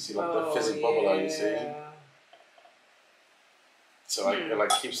see like the fizzy bubble out. You see. So like it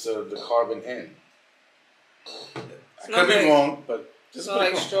like keeps the carbon in. I could be wrong, but just smell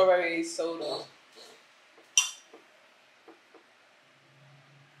like strawberry soda.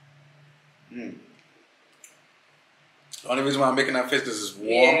 The only reason why I'm making that face because it's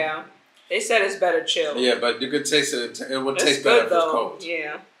warm. Yeah. They said it's better chilled. Yeah, but you could taste it. It would taste better if it's cold.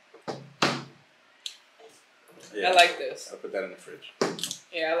 Yeah. I like this. I'll put that in the fridge.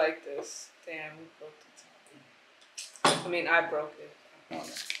 Yeah, I like this. Damn, we broke it. I mean, I broke it. Oh,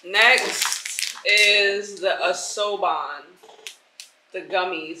 no. Next is the Asoban. The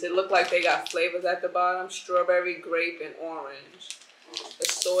gummies. It looked like they got flavors at the bottom. Strawberry, grape, and orange.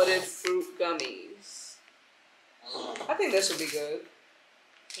 Assorted fruit gummies. I think this would be good.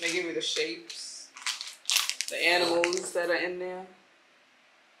 They give me the shapes. The animals that are in there.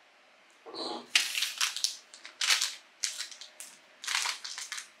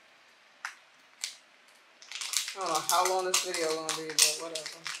 I don't know how long this video is going to be, but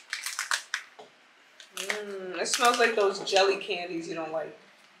whatever. It smells like those jelly candies you don't like.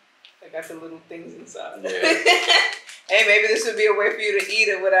 They got the little things inside. Yeah. Hey, maybe this would be a way for you to eat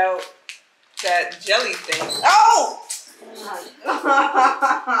it without that jelly thing. Oh!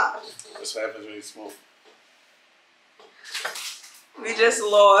 That's what happens when you smoke. We just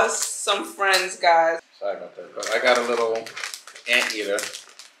lost some friends, guys. Sorry about that. But I got a little anteater.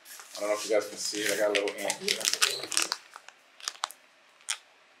 I don't know if you guys can see it. I got a little anteater.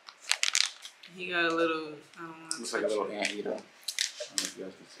 He got a little, I don't know. Looks like a little anteater. I don't know if you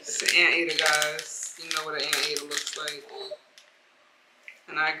guys can see it. It's an anteater, guys. You know what an anteater looks like.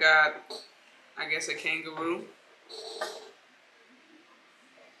 And I got, I guess, a kangaroo.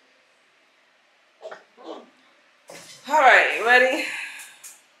 All right, you ready?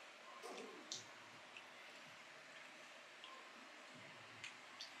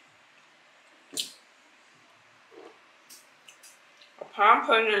 Upon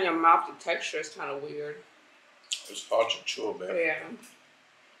putting it in your mouth, the texture is kind of weird. It's hard to chew a bit. Yeah.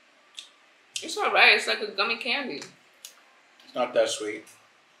 It's alright. It's like a gummy candy. It's not that sweet.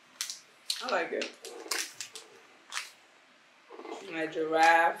 I like it. My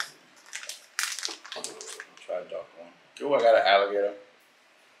giraffe. Try a dark one. Oh, I got an alligator.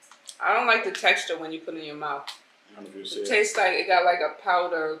 I don't like the texture when you put it in your mouth. I don't know if you see It tastes like it got like a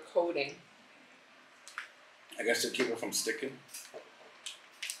powder coating. I guess to keep it from sticking.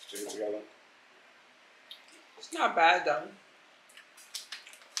 Stick it together. It's not bad though.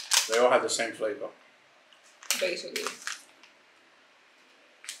 They all have the same flavor. Basically.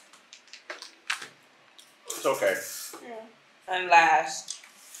 It's okay. Yeah. And last,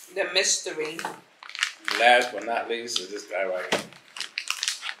 the mystery. Last but not least is this guy right here.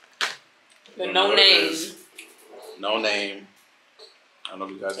 The no name. No name. I don't know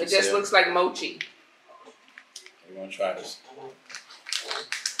if you guys can see it. It just looks like mochi. We're gonna try this.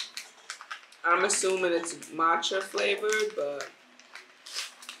 I'm assuming it's matcha flavored, but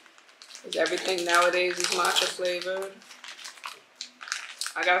Because everything nowadays is matcha flavored.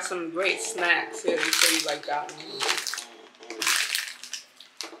 I got some great snacks here. You say you like that one.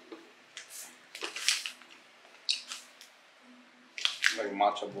 Like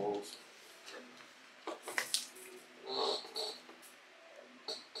matcha bowls.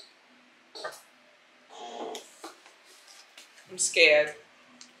 I'm scared.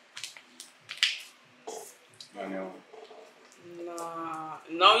 I know. Nah.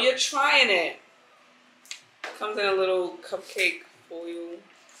 No, you're trying it. Comes in a little cupcake foil.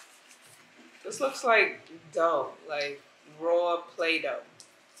 This looks like dough, like raw Play-Doh.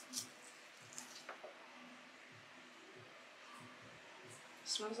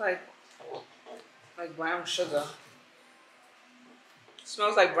 Smells like brown sugar.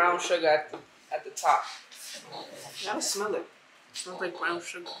 Smells like brown sugar at the top. Now smell it. Smells like brown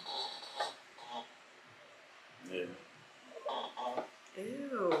sugar. Yeah.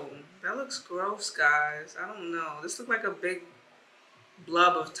 Ew, that looks gross, guys. I don't know. This looks like a big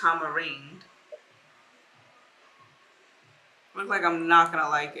blob of tamarind. Looks like I'm not gonna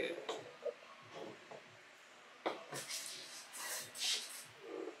like it.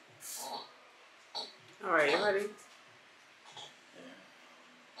 All right, you ready?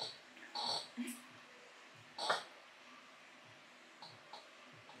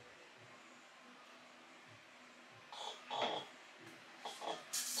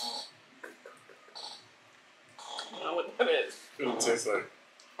 I don't know what that is. What does it taste like?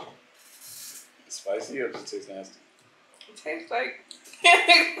 Spicy or does it taste nasty? It tastes like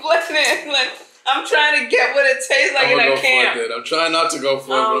like I'm trying to get what it tastes like, and I can't. For it, I'm trying not to go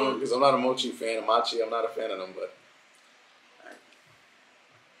for it because I'm not a mochi fan. A mochi, I'm not a fan of them, but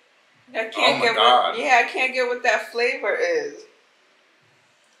I can't get what, I can't get what that flavor is.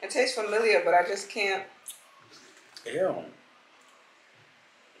 It tastes familiar, but I just can't. Ew.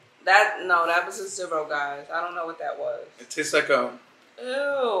 That was a 0, guys. I don't know what that was. It tastes like a.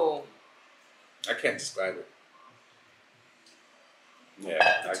 Ew. I can't describe it.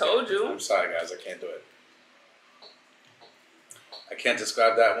 Yeah, I told you. I'm sorry, guys. I can't do it. I can't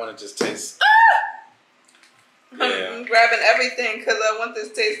describe that one. It just tastes. Yeah. I'm grabbing everything because I want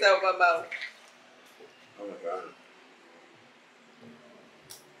this taste out of my mouth. Oh my god.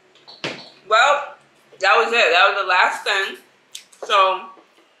 Well, that was it. That was the last thing. So,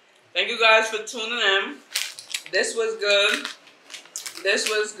 thank you guys for tuning in. This was good. This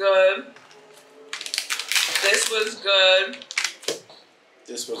was good. This was good.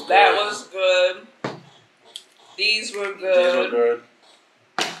 This was good. That was good. These were good. These were good.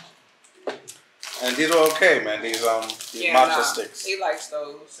 And these were okay, man. These matcha sticks. He likes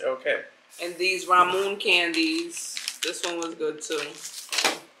those. They're okay. And these Ramoon candies. This one was good too.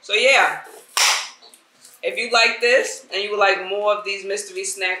 So yeah. If you like this and you would like more of these mystery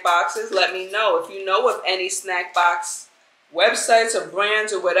snack boxes, let me know. If you know of any snack box websites or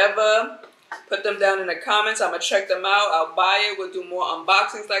brands or whatever, put them down in the comments. I'm going to check them out. I'll buy it. We'll do more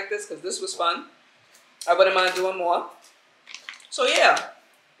unboxings like this because this was fun. I wouldn't mind doing more. So yeah.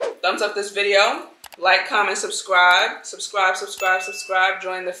 Thumbs up this video. Like, comment, subscribe. Subscribe.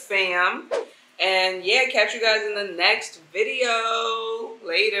 Join the fam. And yeah, catch you guys in the next video.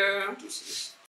 Later.